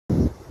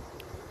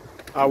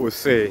I would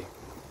say,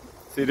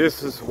 see,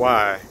 this is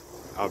why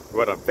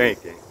what I'm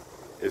thinking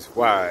is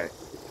why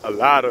a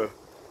lot of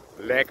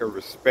lack of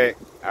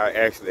respect I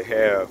actually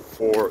have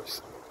for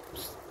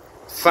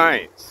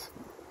science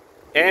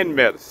and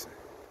medicine,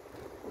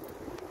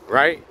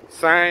 right?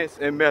 Science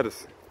and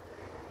medicine.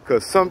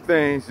 Because some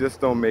things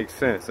just don't make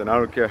sense, and I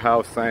don't care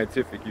how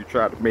scientific you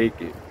try to make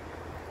it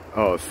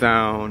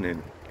sound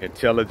and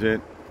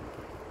intelligent,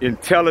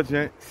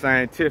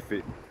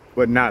 scientific,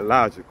 but not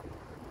logical.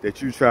 That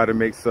you try to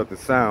make something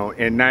sound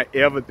and not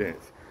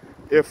evidence.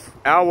 If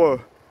our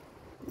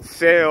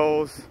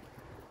cells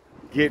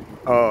get,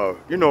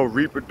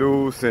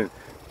 reproduce in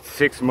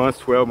 6 months,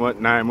 12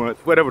 months, 9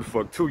 months, whatever the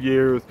fuck, 2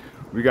 years,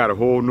 we got a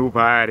whole new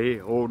body,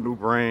 whole new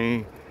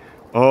brain,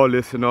 all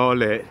this and all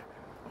that,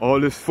 all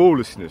this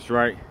foolishness,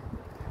 right?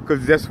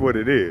 Because that's what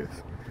it is.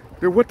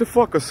 Then what the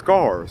fuck are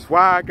scars?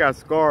 Why I got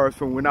scars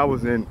from when I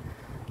was in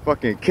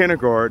fucking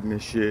kindergarten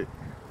and shit?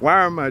 Why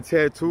are my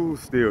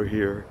tattoos still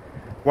here?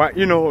 Why,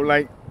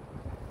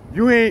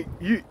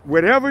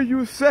 whatever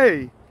you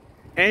say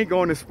ain't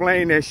gonna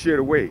explain that shit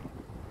away.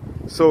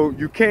 So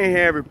you can't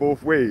have it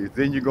both ways.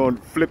 Then you're gonna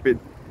flip it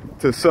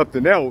to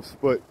something else,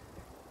 but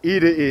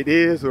either it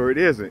is or it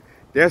isn't.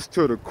 That's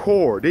to the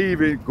core. They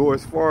even go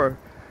as far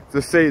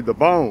to say the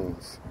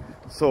bones.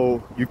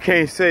 So you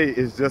can't say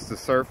it's just the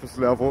surface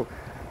level.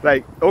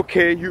 Like,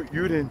 okay, you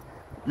didn't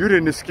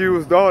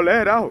excused all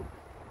that out,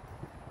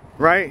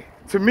 right?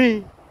 To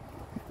me,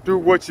 through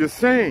what you're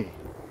saying,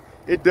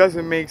 it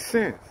doesn't make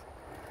sense.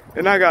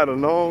 And I got a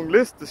long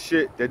list of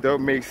shit that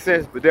don't make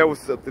sense, but that was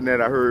something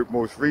that I heard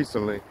most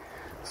recently.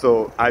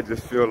 So I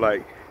just feel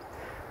like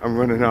I'm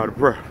running out of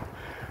breath.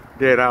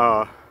 That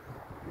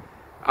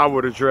I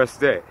would address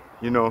that,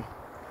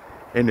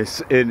 And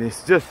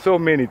it's just so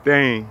many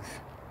things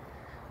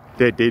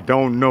that they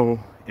don't know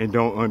and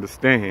don't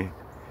understand.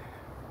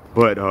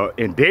 But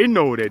and they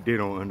know that they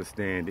don't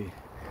understand it,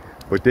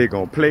 but they're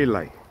gonna play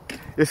like.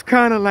 It's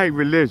kind of like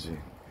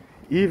religion.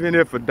 Even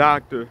if a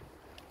doctor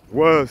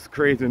was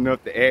crazy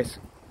enough to ask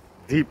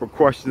deeper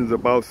questions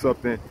about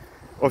something,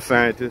 or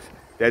scientists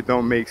that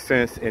don't make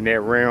sense in that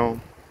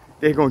realm,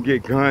 they're gonna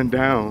get gunned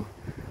down,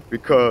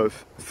 because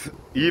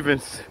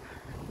even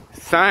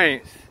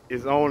science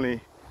is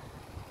only,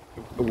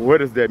 what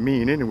does that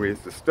mean anyway?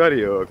 It's the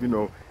study of,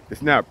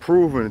 it's not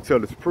proven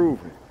until it's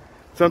proven.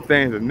 Some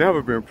things have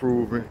never been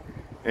proven,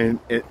 and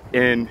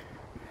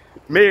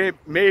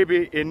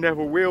maybe it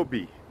never will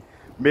be.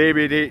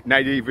 Maybe they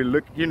not even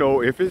look,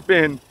 if it's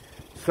been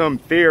some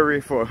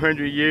theory for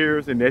 100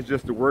 years and that's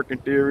just the working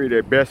theory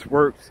that best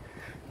works,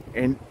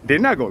 and they're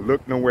not gonna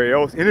look nowhere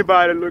else.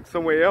 Anybody that looks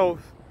somewhere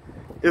else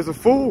is a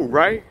fool,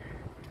 right?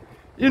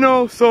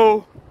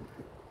 So,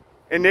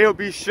 and they'll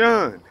be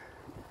shunned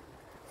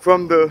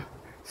from the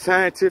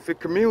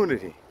scientific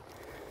community.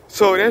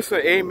 So that's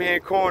an amen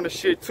corner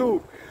shit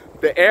too.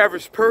 The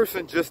average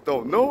person just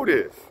don't know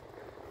this.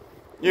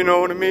 You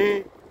know what I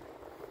mean?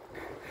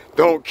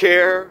 Don't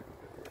care.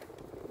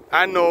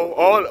 I know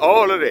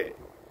all of that.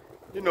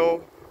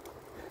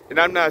 And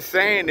I'm not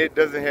saying it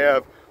doesn't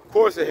have, of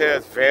course it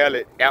has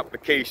valid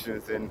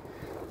applications and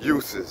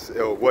uses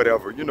or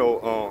whatever,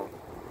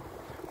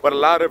 but a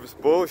lot of it's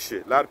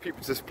bullshit. A lot of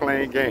people just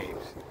playing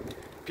games.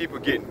 People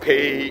getting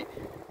paid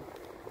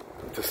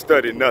to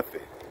study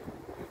nothing.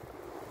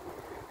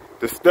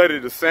 To study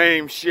the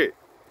same shit.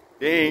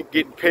 They ain't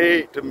getting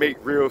paid to make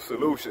real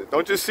solutions.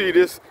 Don't you see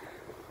this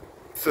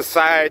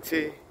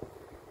society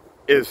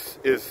is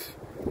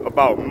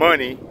about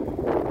money,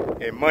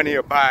 and money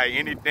will buy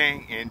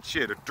anything, and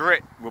shit, a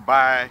threat will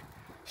buy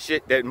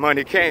shit that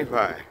money can't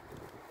buy.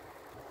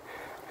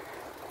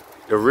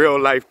 The real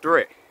life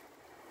threat.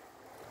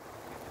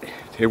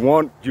 They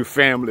want you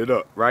familied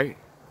up, right?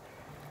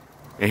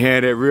 And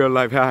have that real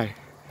life high,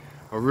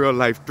 a real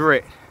life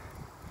threat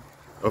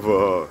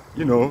of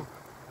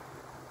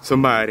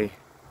somebody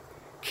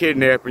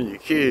kidnapping your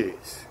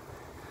kids.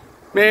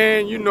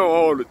 Man,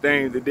 all the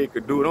things that they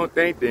could do. Don't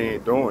think they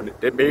ain't doing it.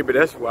 That maybe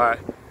that's why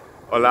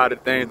a lot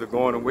of things are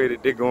going the way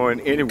that they're going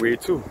anyway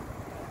too.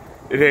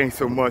 It ain't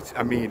so much,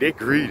 they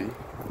greedy,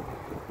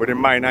 but it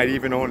might not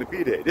even only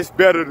be that. It's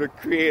better to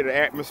create an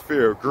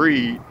atmosphere of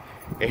greed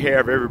and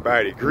have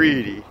everybody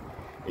greedy,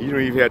 and you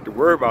don't even have to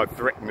worry about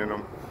threatening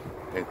them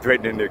and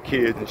threatening their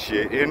kids and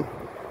shit. And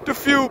the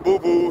few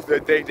boo-boos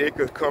that think they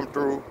could come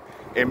through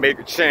and make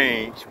a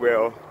change,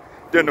 well,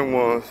 they're the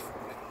ones,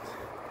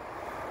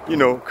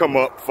 come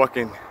up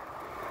fucking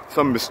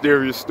some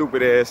mysterious,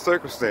 stupid ass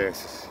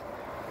circumstances.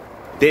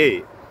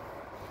 Dead.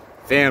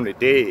 Family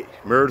dead.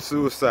 Murder,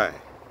 suicide.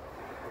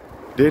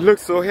 They look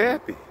so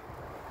happy.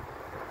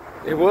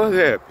 They was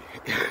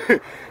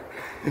happy.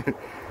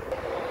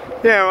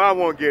 Yeah, I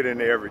won't get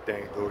into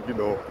everything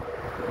though,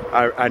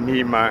 I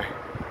need my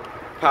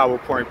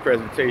PowerPoint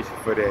presentation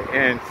for that.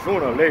 And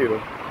sooner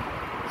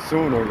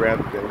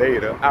rather than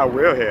later, I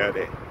will have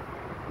that.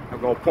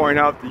 I'm gonna point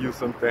out to you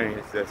some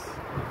things that's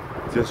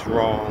just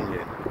wrong,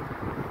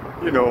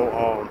 and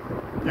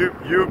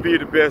you be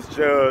the best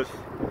judge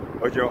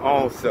of your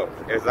own self.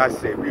 As I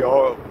said, we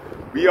all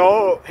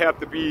have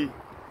to be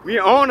We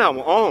on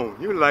our own,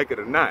 you like it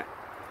or not.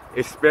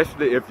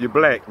 Especially if you're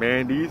black,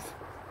 man.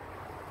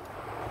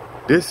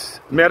 This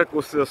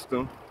medical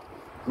system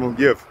won't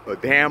give a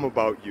damn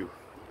about you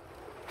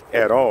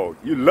at all.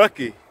 You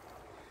lucky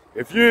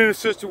if you're in a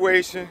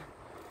situation,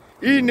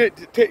 even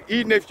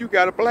if you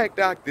got a black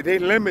doctor, they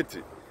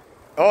limited.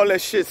 All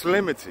that shit's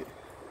limited.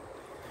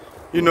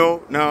 You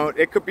know, now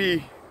it could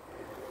be,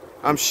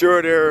 I'm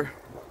sure there are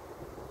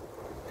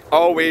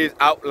always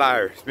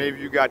outliers. Maybe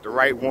you got the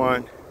right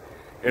one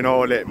and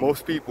all that.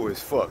 Most people is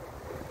fucked.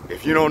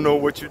 If you don't know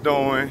what you're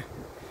doing,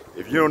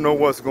 if you don't know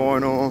what's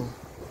going on,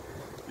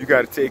 you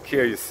got to take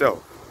care of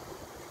yourself.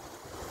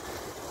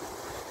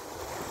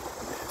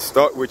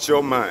 Start with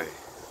your mind.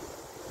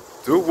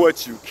 Do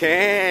what you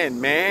can,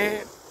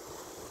 man.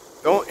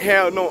 Don't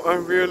have no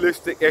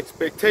unrealistic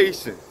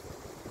expectations.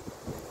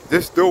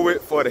 Just do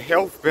it for the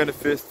health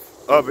benefits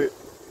of it.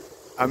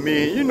 I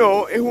mean, you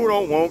know, and who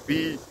don't want to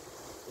be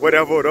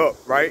whatever up,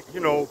 right?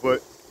 You know,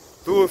 but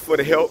do it for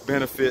the health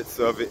benefits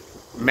of it,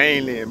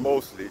 mainly and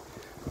mostly.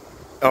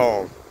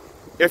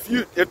 If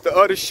the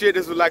other shit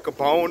is like a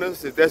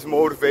bonus, if that's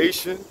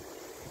motivation,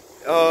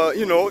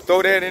 you know,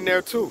 throw that in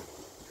there too.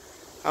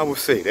 I would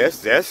say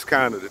that's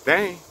kind of the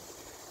thing.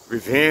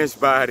 Revenge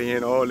body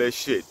and all that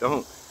shit.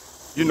 Don't,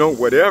 you know,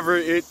 whatever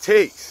it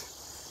takes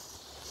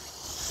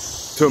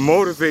to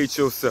motivate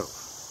yourself.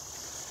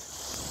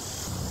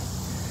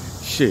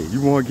 Shit,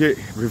 you want to get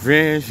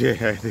revenge?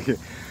 Yeah,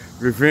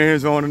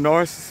 revenge on a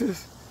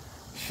narcissist?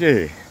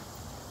 Shit,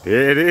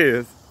 there it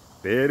is.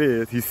 There it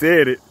is. He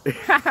said it.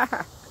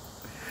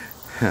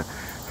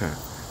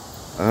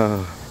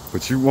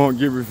 But you won't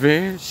get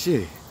revenge?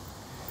 Shit.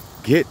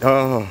 Get,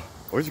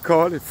 what you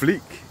call it?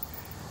 Fleek.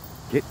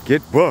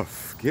 Get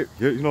buff. Get,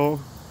 you know,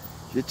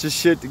 get your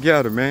shit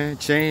together, man.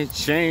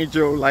 Change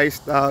your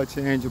lifestyle,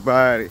 change your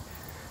body,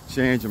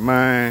 change your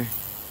mind,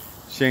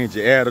 change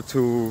your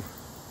attitude,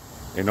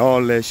 and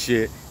all that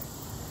shit.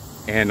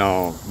 And,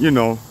 you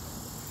know,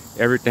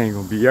 everything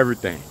gonna be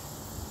everything.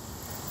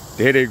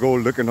 There they go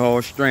looking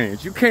all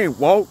strange. You can't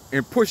walk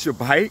and push a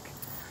bike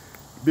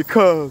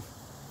because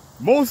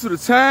most of the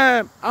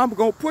time I'm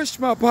gonna push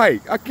my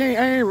bike. I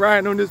ain't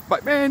riding on this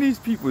bike. Man, these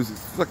people is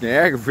fucking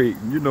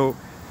aggravating, you know.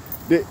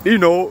 You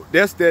know,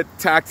 that's that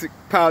toxic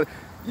power.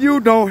 You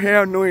don't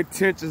have no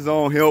intentions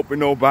on helping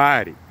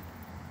nobody.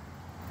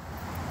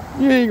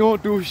 You ain't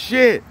gonna do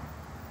shit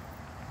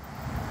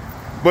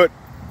but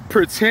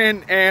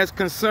pretend as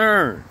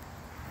concerned.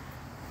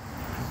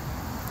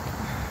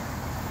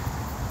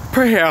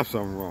 Perhaps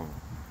I'm wrong.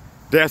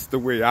 That's the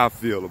way I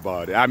feel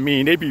about it. I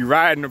mean, they be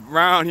riding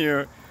around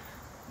here,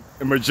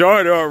 the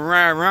majority of them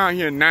ride around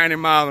here 90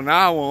 miles an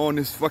hour on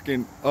this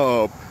fucking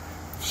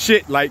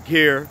shit like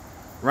here,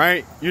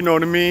 right? You know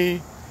what I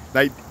mean?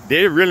 Like,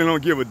 they really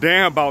don't give a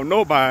damn about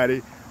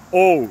nobody.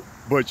 Oh,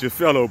 but your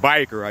fellow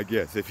biker, I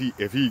guess, if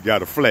he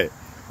got a flat,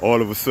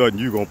 all of a sudden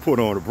you gonna put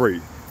on the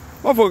brakes.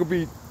 Motherfucker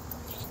be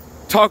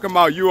talking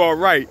about you all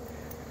right.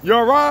 You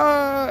all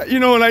right? You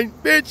know,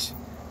 like, bitch,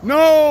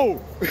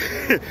 no.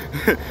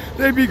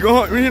 They be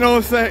going, you know what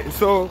I'm saying?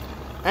 So,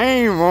 I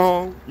ain't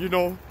wrong, you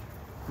know.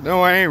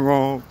 No, I ain't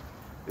wrong.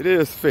 It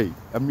is fake.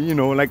 I mean, you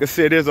know, like I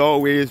said, there's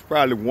always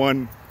probably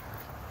one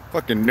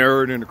fucking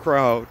nerd in the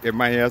crowd that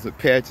might have some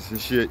patches and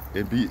shit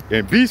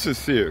and be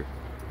sincere.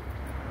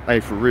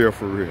 Like, for real,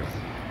 for real.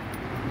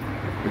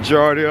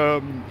 Majority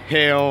of them,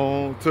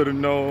 hell to the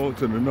no,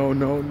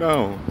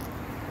 no.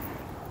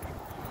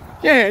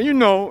 Yeah, you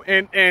know,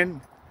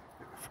 and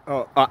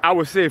I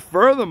would say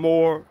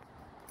furthermore,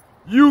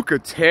 you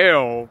could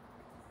tell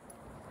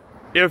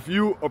if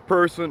you a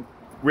person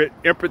with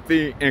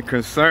empathy and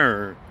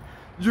concern.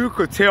 You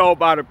could tell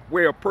by the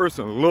way a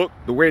person look,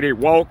 the way they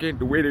walking,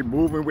 the way they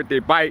moving with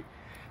their bike,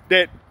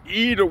 that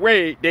either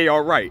way they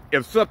all right.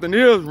 If something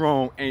is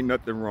wrong, ain't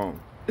nothing wrong.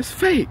 It's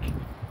fake.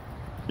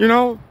 You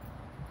know,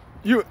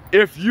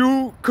 if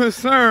you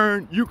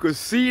concerned, you could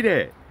see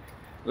that.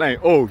 Like,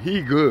 oh,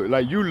 he good.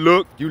 Like, you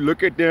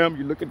look at them,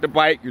 you look at the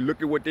bike, you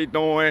look at what they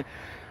doing.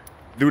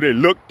 Do they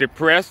look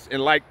depressed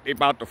and like they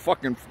about to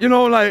fucking, you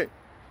know, like,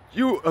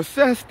 you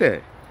assess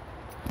that.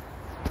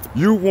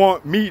 You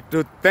want me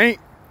to think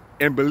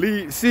and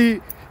believe.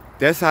 See,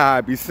 that's how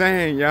I be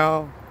saying,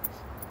 y'all.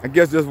 I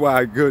guess that's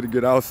why it's good to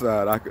get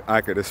outside.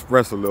 I could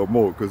express a little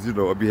more, because, you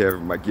know, I be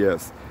having my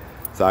guests.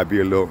 So I be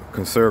a little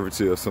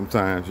conservative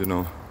sometimes, you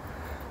know.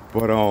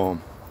 But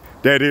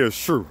that is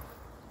true.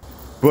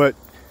 But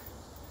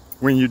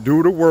when you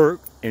do the work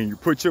and you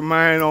put your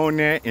mind on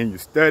that and you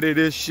study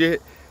this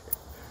shit,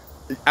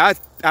 I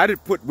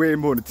did put way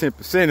more than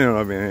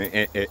 10% of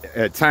it. And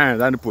at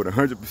times I did put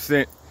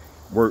 100%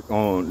 work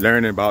on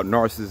learning about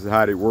narcissists,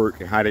 how they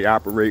work and how they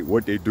operate,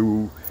 what they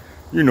do,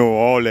 you know,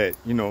 all that,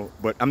 you know.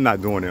 But I'm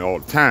not doing it all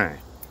the time.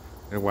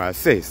 That's why I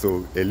say,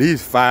 so at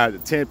least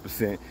 5 to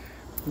 10%.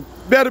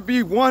 Better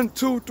be 1,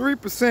 2,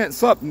 3%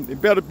 something.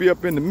 It better be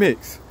up in the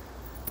mix.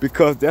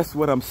 Because that's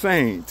what I'm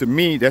saying. To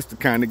me, that's the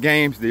kind of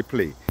games they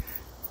play.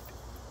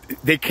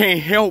 They can't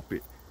help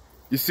it.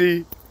 You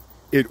see,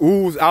 it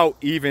oozes out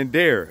even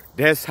there.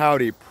 That's how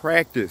they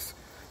practice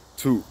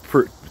to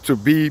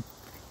be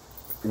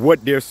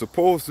what they're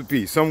supposed to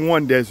be.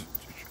 Someone that's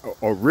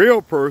a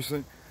real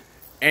person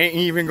ain't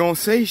even gonna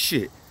say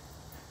shit.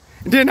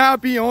 And then I'll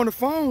be on the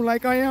phone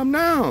like I am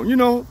now, you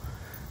know.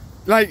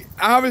 Like,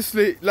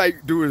 obviously,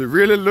 like, do it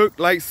really look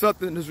like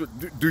something?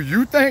 Do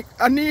you think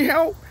I need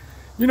help?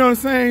 You know what I'm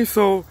saying?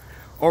 So,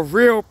 a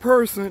real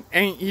person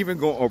ain't even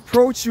gonna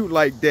approach you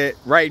like that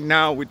right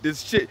now with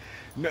this shit.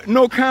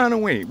 No kind of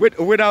way.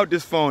 Without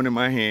this phone in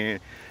my hand,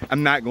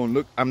 I'm not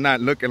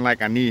looking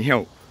like I need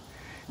help.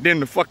 Then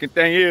the fucking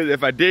thing is,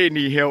 if I did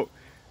need help,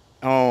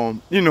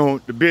 you know,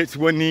 the bitch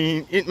wouldn't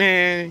even,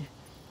 man,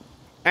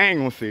 I ain't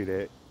gonna say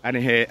that. I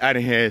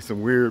done had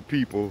some weird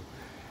people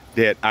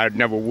that I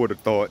never would have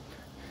thought,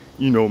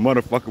 you know,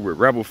 motherfucker with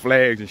rebel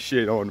flags and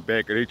shit on the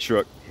back of their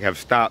truck have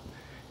stopped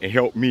and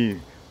helped me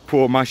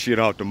pull my shit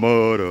out the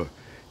mud or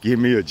give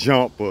me a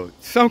jump or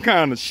some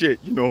kind of shit,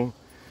 you know.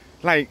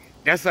 Like,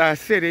 that's how I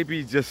said they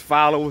be just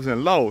followers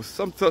and lost.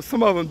 Some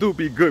of them do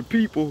be good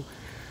people,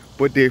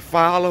 but they're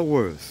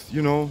followers,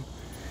 you know.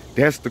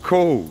 That's the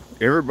code.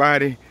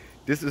 Everybody,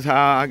 this is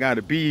how I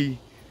gotta be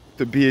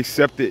to be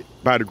accepted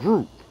by the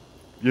group,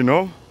 you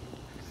know.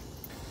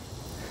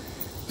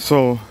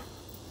 So,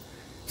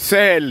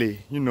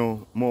 sadly, you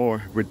know,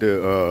 more with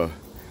the,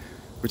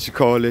 what you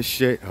call this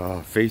shit,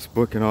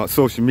 Facebook and all,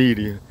 social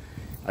media,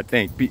 I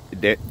think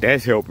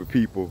that's helping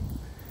people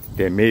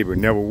that maybe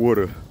never would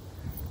have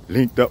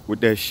linked up with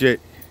that shit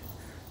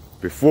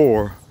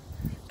before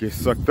get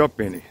sucked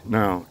up in it.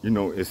 Now, you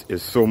know,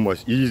 it's so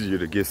much easier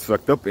to get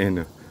sucked up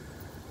into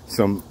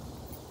some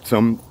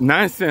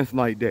nonsense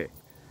like that.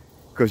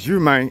 Cause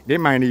they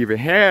might even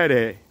have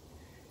that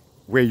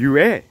where you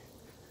at.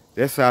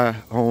 That's how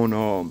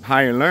on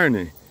higher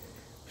learning,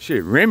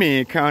 shit, Remy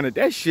encountered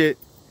that shit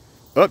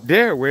up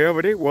there, wherever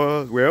it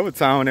was, wherever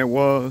town it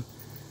was.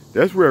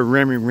 That's where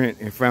Remy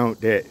went and found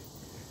that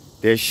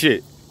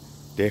shit,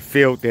 that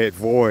filled that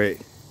void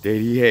that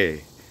he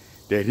had,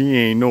 that he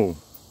ain't know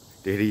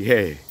that he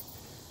had,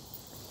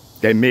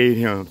 that made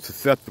him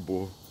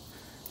susceptible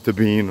to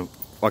being a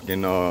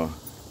fucking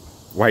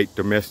white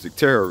domestic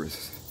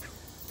terrorist.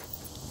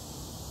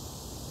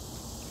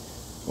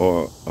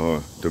 Or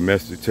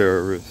domestic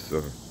terrorists,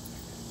 or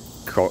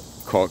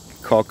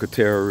Cauca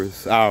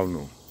terrorists, I don't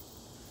know.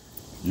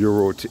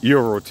 Euro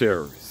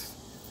terrorists.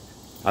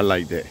 I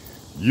like that.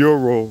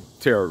 Euro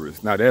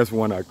terrorists. Now that's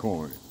one I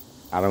coined.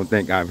 I don't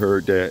think I've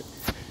heard that.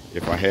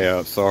 If I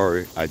have,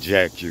 sorry, I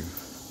jacked you.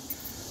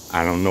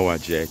 I don't know I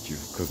jacked you,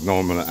 because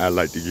normally I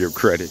like to give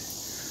credit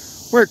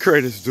where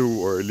credit's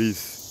due, or at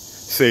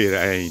least say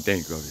that I ain't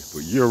think of it.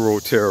 But Euro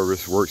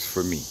terrorist works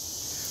for me.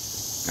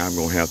 I'm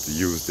gonna have to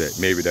use that.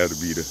 Maybe that'll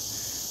be the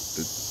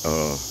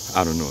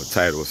I don't know, a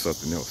title or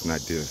something else, not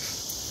this.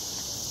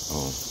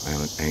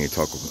 I ain't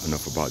talking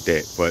enough about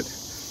that, but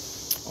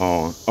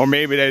or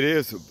maybe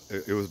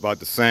it was about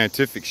the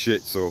scientific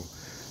shit, so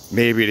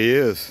maybe it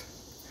is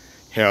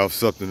have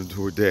something to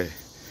do with that,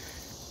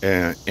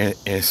 and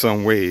in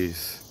some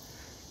ways,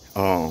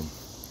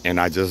 and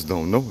I just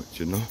don't know it,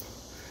 you know,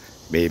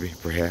 maybe,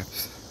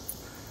 perhaps.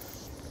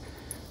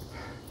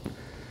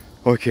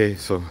 Okay,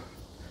 so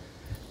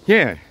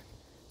yeah,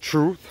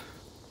 truth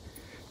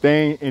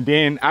thing, and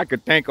then I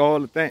could think all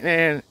the things,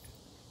 and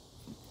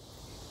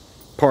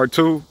part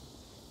 2,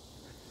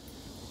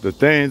 the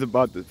things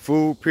about the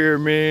food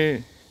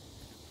pyramid,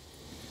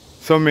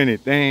 so many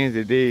things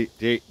that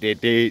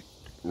they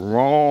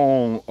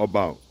wrong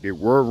about. They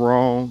were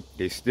wrong,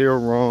 they still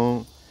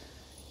wrong,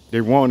 they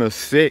want us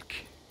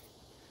sick.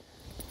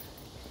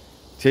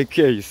 Take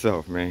care of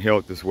yourself, man.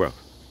 Health is wealth.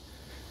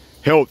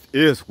 Health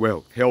is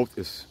wealth. Health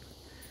is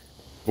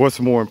what's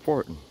more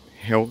important.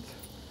 Health,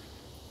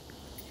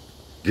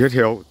 good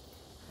health,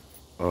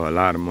 or a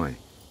lot of money.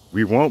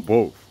 We want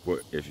both, but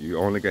if you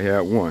only can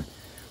have one,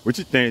 what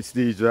you think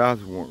Steve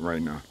Jobs want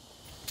right now?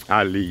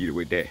 I lead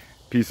with that.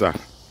 Peace out.